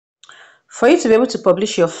For you to be able to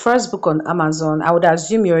publish your first book on Amazon, I would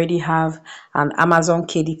assume you already have an Amazon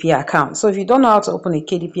KDP account. So if you don't know how to open a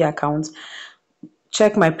KDP account,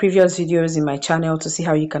 check my previous videos in my channel to see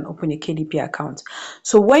how you can open a KDP account.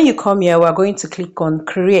 So when you come here, we're going to click on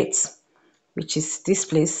create, which is this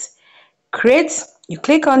place. Create, you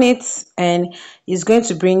click on it and it's going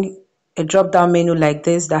to bring a drop down menu like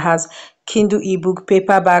this that has Kindle ebook,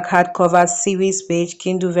 paperback, hardcover, series page,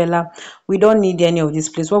 Kindle Vella. We don't need any of this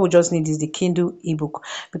place. What we just need is the Kindle ebook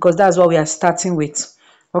because that's what we are starting with.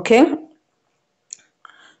 Okay,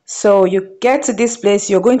 so you get to this place,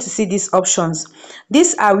 you're going to see these options.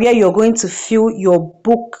 These are where you're going to fill your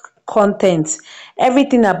book content,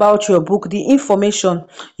 everything about your book, the information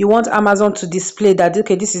you want Amazon to display that,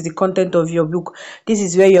 okay, this is the content of your book. This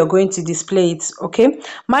is where you're going to display it. Okay,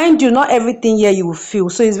 mind you, not everything here you will fill,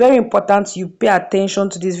 so it's very important you pay attention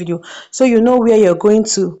to this video so you know where you're going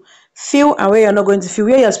to fill and where you're not going to fill,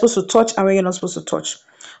 where you're supposed to touch and where you're not supposed to touch.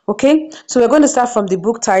 Okay, so we're going to start from the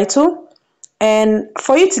book title. And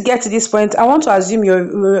for you to get to this point, I want to assume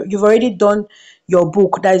you've already done your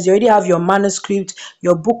book. That is, you already have your manuscript,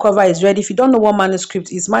 your book cover is ready. If you don't know what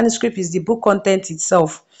manuscript is the book content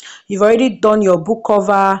itself. You've already done your book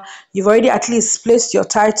cover, you've already at least placed your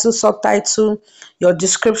title, subtitle, your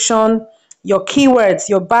description, your keywords,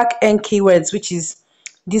 your back end keywords, which is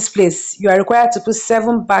this place. You are required to put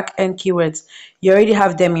 7 back end keywords. You already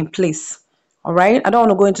have them in place. All right, I don't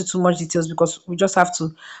want to go into too much details because we just have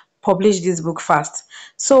to publish this book fast.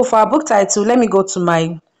 So for our book title, let me go to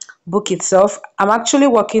my book itself. I'm actually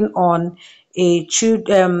working on a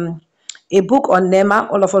book on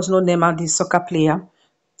Neymar. All of us know Neymar, the soccer player.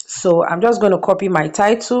 So I'm just going to copy my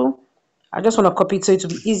title. I just want to copy it so it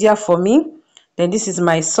will be easier for me. Then this is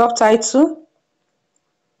my subtitle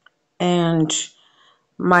and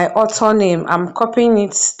my author name. I'm copying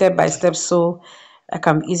it step by step so I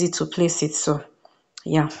can be easy to place it. So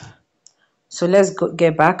yeah, so let's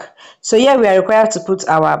get back. So here we are required to put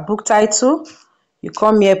our book title. You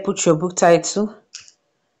come here, put your book title.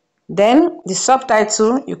 Then the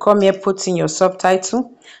subtitle, you come here, put in your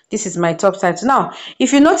subtitle. This is my top title. Now,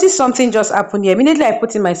 if you notice something just happened here, immediately I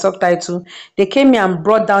put in my subtitle, they came here and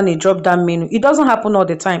brought down a drop down menu. It doesn't happen all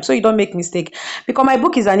the time, so you don't make mistake. Because my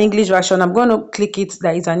book is an English version, I'm going to click it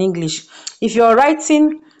that is an English. If you're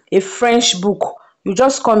writing a French book, you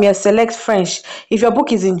just come here, select French. If your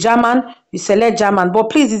book is in German, you select German.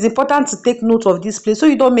 But please, it's important to take note of this place so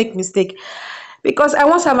you don't make mistake. Because I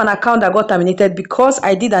once have an account that got terminated because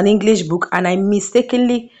I did an English book and I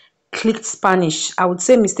mistakenly clicked Spanish. I would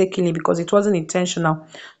say mistakenly because it wasn't intentional.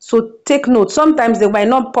 So take note. Sometimes they might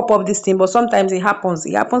not pop up this thing, but sometimes it happens.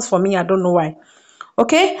 It happens for me. I don't know why.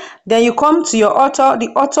 Okay, then you come to your author, the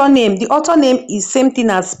author name. The author name is same thing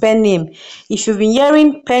as pen name. If you've been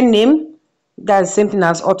hearing pen name, that's the same thing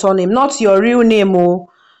as author name, not your real name.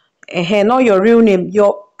 Not your real name,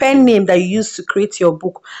 your pen name that you use to create your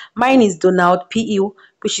book. Mine is Donald PU,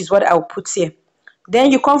 which is what I'll put here. Then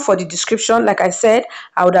you come for the description. Like I said,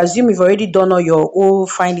 I would assume you've already done all your own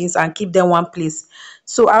findings and keep them one place.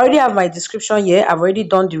 So I already have my description here. I've already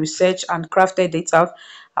done the research and crafted it out.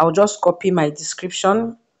 I'll just copy my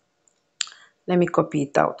description. Let me copy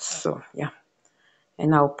it out. So yeah,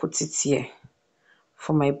 and I'll put it here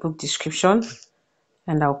for my book description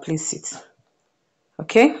and I'll place it.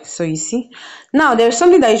 Okay, so you see, now there's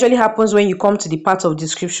something that usually happens when you come to the part of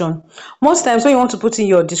description. Most times when you want to put in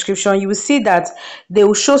your description, you will see that they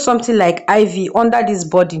will show something like IV under this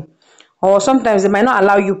body, or sometimes they might not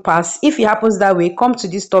allow you pass. If it happens that way, come to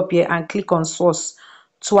this top here and click on source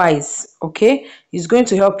twice. Okay, it's going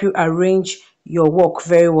to help you arrange your work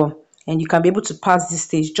very well and you can be able to pass this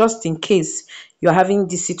stage just in case you're having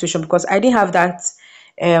this situation, because I didn't have that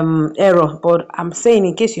error, but I'm saying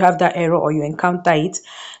in case you have that error or you encounter it.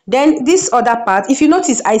 Then this other part, if you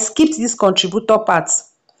notice, I skipped this contributor part,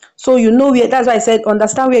 so you know where. That's why I said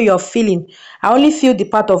understand where you're filling. I only fill the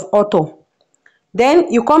part of author.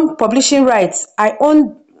 Then you come publishing rights. I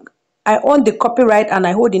own the copyright and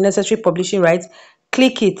I hold the necessary publishing rights.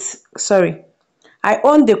 Click it. Sorry, I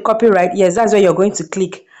own the copyright. Yes, that's where you're going to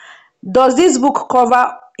click. Does this book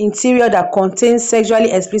cover interior that contains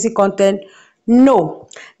sexually explicit content? No.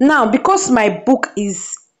 Now, because my book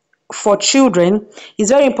is for children,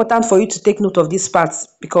 it's very important for you to take note of these parts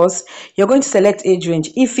because you're going to select age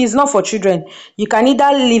range. If it's not for children, you can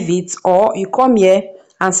either leave it or you come here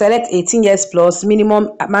and select 18 years plus,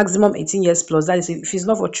 maximum 18 years plus. That is if it's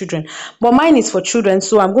not for children. But mine is for children,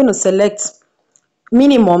 so I'm going to select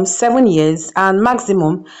minimum 7 years and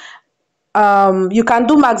maximum. You can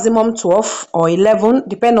do maximum 12 or 11,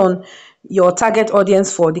 depend on your target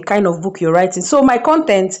audience for the kind of book you're writing. So my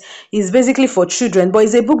content is basically for children, but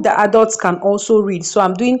it's a book that adults can also read. So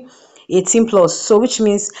I'm doing 18 plus, so which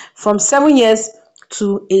means from 7 years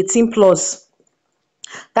to 18 plus.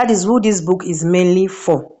 That is who this book is mainly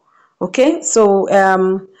for. Okay, so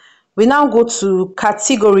we now go to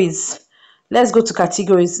categories. Let's go to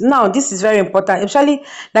categories. Now, this is very important, especially,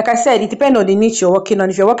 like I said, it depends on the niche you're working on.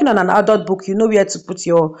 If you're working on an adult book, you know where to put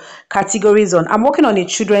your categories on. I'm working on a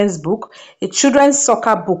children's book, a children's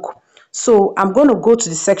soccer book. So I'm going to go to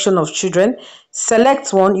the section of children,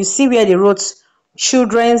 select one. You see where they wrote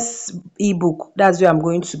children's ebook. That's where I'm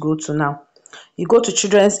going to go to now. You go to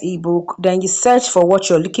children's ebook, then you search for what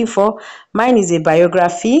you're looking for. Mine is a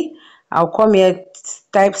biography. I'll come here,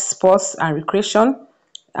 type sports and recreation,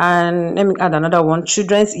 and let me add another one,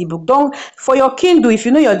 children's ebook. Don't, for your Kindle, if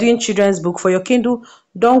you know you're doing children's book for your Kindle,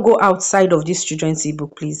 don't go outside of this children's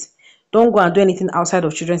ebook, please. Don't go and do anything outside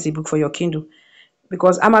of children's ebook for your Kindle,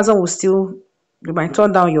 because Amazon will still, they might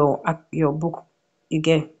turn down your book, you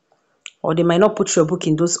get, or they might not put your book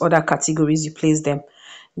in those other categories you place them.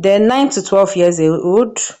 Then 9 to 12 years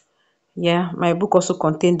old. Yeah, my book also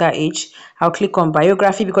contained that age. I'll click on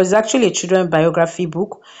biography because it's actually a children's biography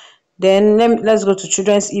book. Then let's go to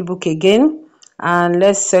children's ebook again, and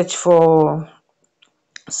let's search for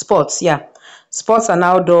sports. Yeah, sports and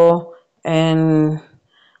outdoor, and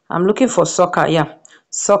I'm looking for soccer. Yeah,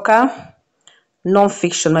 soccer,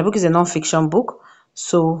 non-fiction. My book is a non-fiction book,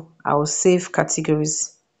 so I will save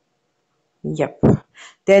categories. Yep.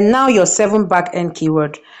 Then now your 7 back end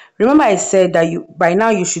keyword. Remember I said that you by now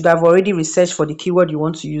you should have already researched for the keyword you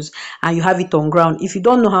want to use and you have it on ground. If you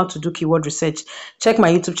don't know how to do keyword research, check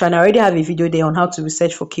my YouTube channel. I already have a video there on how to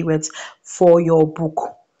research for keywords for your book.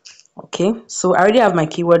 Okay, so I already have my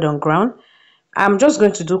keyword on ground. I'm just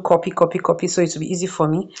going to do copy, copy, copy, so it will be easy for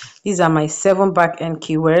me. These are my 7 back end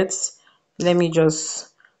keywords. Let me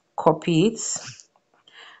just copy it.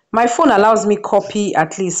 My phone allows me copy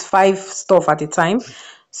at least 5 stuff at a time,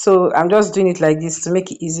 so I'm just doing it like this to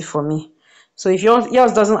make it easy for me. So if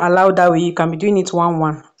yours doesn't allow that way, you can be doing it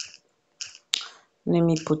one. Let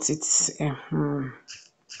me put it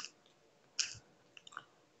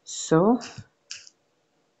so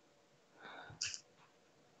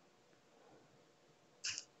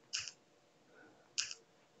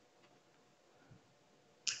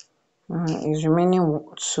is remaining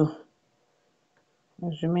 2.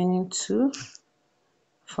 Is remaining 2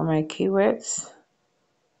 for my keywords.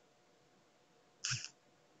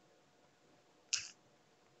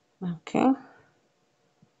 Okay.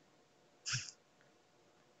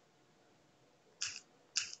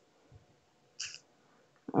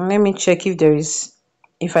 Let me check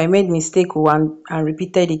if I made mistake one and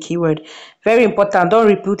repeated the keyword. Very important, don't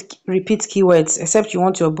repeat keywords except you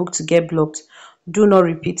want your book to get blocked. Do not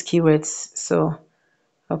repeat keywords. So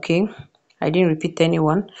okay, I didn't repeat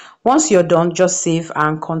anyone. Once you're done, just save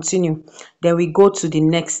and continue. Then we go to the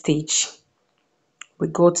next stage.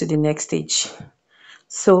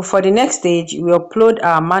 So for the next stage, we upload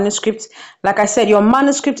our manuscript. Like I said, your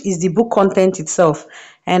manuscript is the book content itself.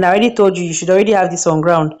 And I already told you, you should already have this on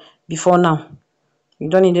ground before now. You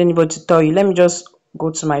don't need anybody to tell you. Let me just go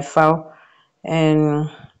to my file and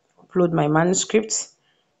upload my manuscript.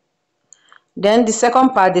 Then the second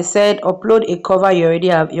part, they said upload a cover you already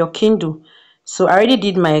have, your Kindle. So I already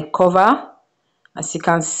did my cover. As you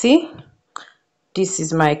can see, this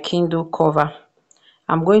is my Kindle cover.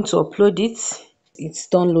 I'm going to upload it. It's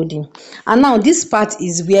done loading, and now this part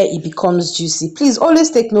is where it becomes juicy. Please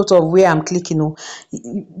always take note of where I'm clicking. Oh,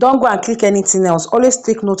 don't go and click anything else. Always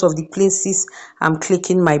take note of the places I'm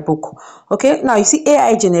clicking my book. Okay, now you see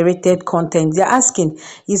AI generated content. They're asking,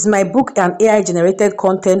 is my book an AI generated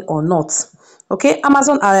content or not? Okay,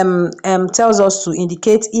 Amazon tells us to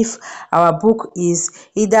indicate if our book is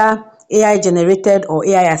either AI generated or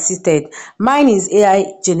AI assisted. Mine is AI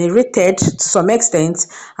generated to some extent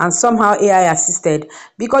and somehow AI assisted,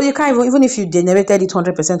 because you can't even if you generated it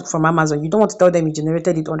 100% from Amazon, you don't want to tell them you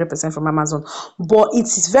generated it 100% from Amazon. But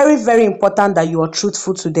it's very, very important that you are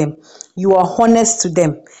truthful to them. You are honest to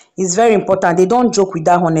them. It's very important. They don't joke with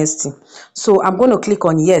that honesty. So I'm going to click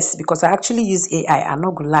on yes because I actually use AI. I'm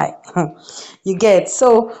not going to lie. You get.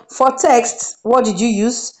 So for text, what did you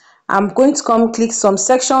use? I'm going to come click some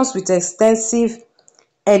sections with extensive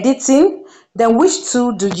editing. Then which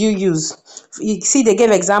tool do you use? You see they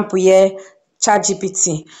gave example here,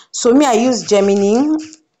 ChatGPT. So me, I use Gemini,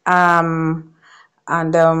 and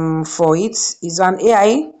for it is an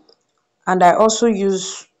AI, and I also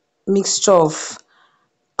use mixture of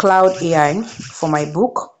cloud AI for my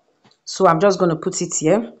book. So I'm just going to put it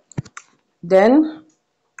here. Then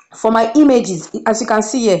For my images, as you can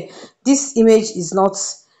see here, this image is not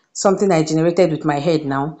something I generated with my head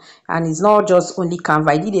now, and it's not just only Canva.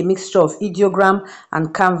 I did a mixture of ideogram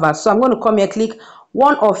and Canva. So I'm going to come here, click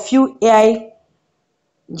one or few AI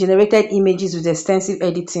generated images with extensive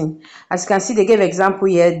editing. As you can see, they gave example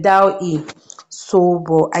here, DAO-E. So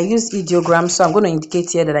but I use ideogram, so I'm going to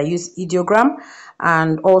indicate here that I use ideogram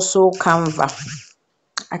and also Canva.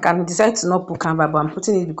 I can decide to not put Canva, but I'm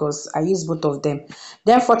putting it because I use both of them.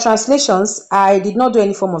 Then for translations, I did not do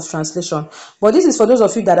any form of translation, but this is for those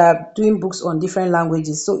of you that are doing books on different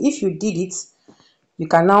languages. So if you did it, you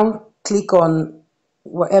can now click on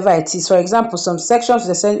whatever it is. For example, some sections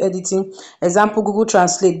they send editing, example Google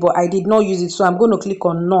Translate, but I did not use it, so I'm going to click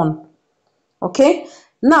on none. Okay,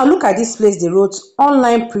 now look at this place. They wrote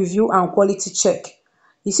online preview and quality check.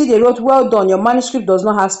 You see, they wrote, well done, your manuscript does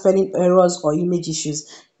not have spelling errors or image issues.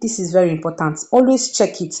 This is very important. Always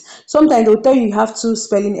check it. Sometimes they'll tell you have two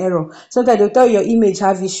spelling error. Sometimes they'll tell you your image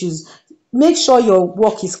have issues. Make sure your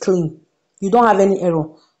work is clean. You don't have any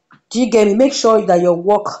error. Do you get me? Make sure that your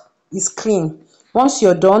work is clean. Once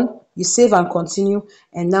you're done, you save and continue,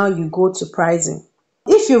 and now you go to pricing.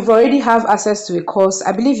 If you've already have access to a course,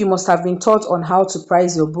 I believe you must have been taught on how to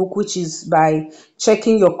price your book, which is by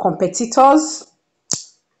checking your competitors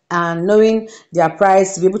and knowing their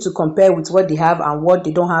price to be able to compare with what they have and what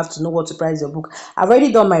they don't have to know what to price your book. I've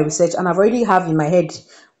already done my research and I've already have in my head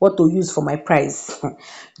what to use for my price.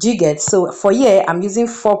 Do you get? So for here, I'm using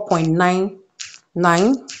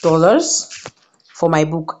 $4.99 for my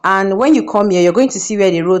book. And when you come here, you're going to see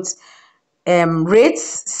where they wrote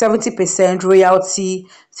rates 70%, royalty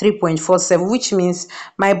 3.47, which means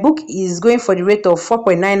my book is going for the rate of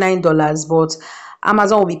 $4.99, but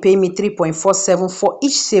Amazon will be paying me 3.47 for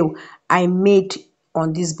each sale I made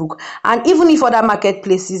on this book. And even if other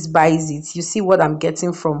marketplaces buys it, you see what I'm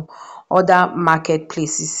getting from other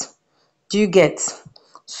marketplaces. Do you get?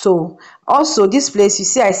 So also this place, you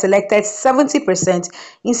see I selected 70%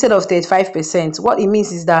 instead of 35%. What it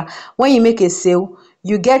means is that when you make a sale,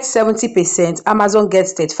 you get 70%, Amazon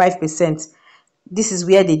gets 35%. This is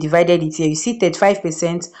where they divided it here. You see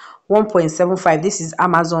 35%, 1.75. This is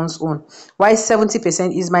Amazon's own, while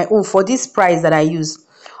 70% is my own for this price that I use.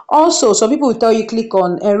 Also, some people will tell you click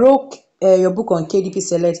on enroll your book on KDP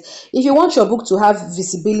Select. If you want your book to have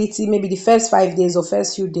visibility, maybe the first 5 days or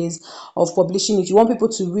first few days of publishing it, you want people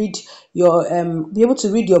to read your be able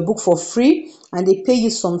to read your book for free, and they pay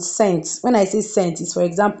you some cents. When I say cents, it's for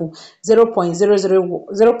example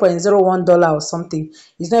 0.001 dollar or something.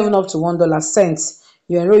 It's not even up to $1 cents.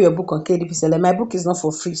 You enroll your book on KDP Select. My book is not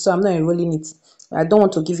for free, so I'm not enrolling it. I don't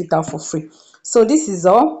want to give it out for free. So this is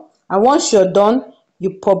all. And once you're done,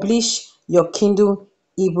 you publish your Kindle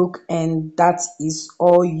ebook, and that is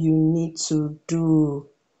all you need to do.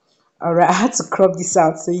 All right, I had to crop this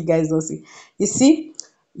out so you guys don't see. You see,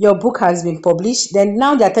 your book has been published. Then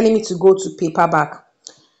now they're telling me to go to paperback.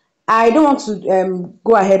 I don't want to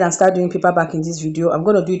go ahead and start doing paperback in this video. I'm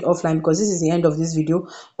going to do it offline because this is the end of this video.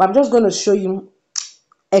 But I'm just going to show you,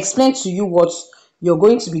 explain to you what you're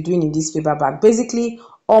going to be doing in this paperback. Basically,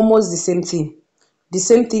 almost the same thing. The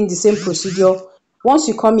same thing, the same procedure. Once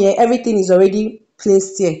you come here, everything is already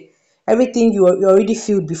placed here. Everything you already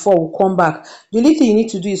filled before will come back. The only thing you need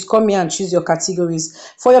to do is come here and choose your categories.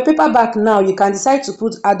 For your paperback now, you can decide to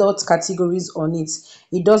put adult categories on it.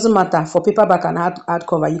 It doesn't matter. For paperback and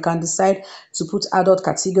hardcover, you can decide to put adult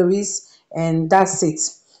categories, and that's it.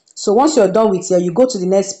 So once you're done with here, you go to the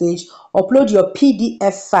next page, upload your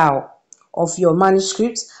PDF file of your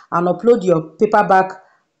manuscript and upload your paperback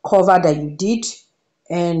cover that you did,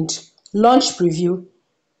 and launch preview.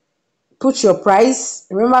 Put your price.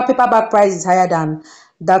 Remember, paperback price is higher than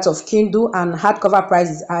that of Kindle, and hardcover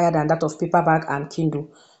price is higher than that of paperback and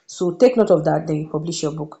Kindle. So take note of that, then you publish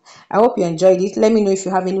your book. I hope you enjoyed it. Let me know if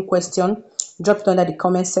you have any question. Drop it under the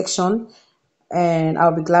comment section and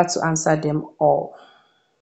I'll be glad to answer them all.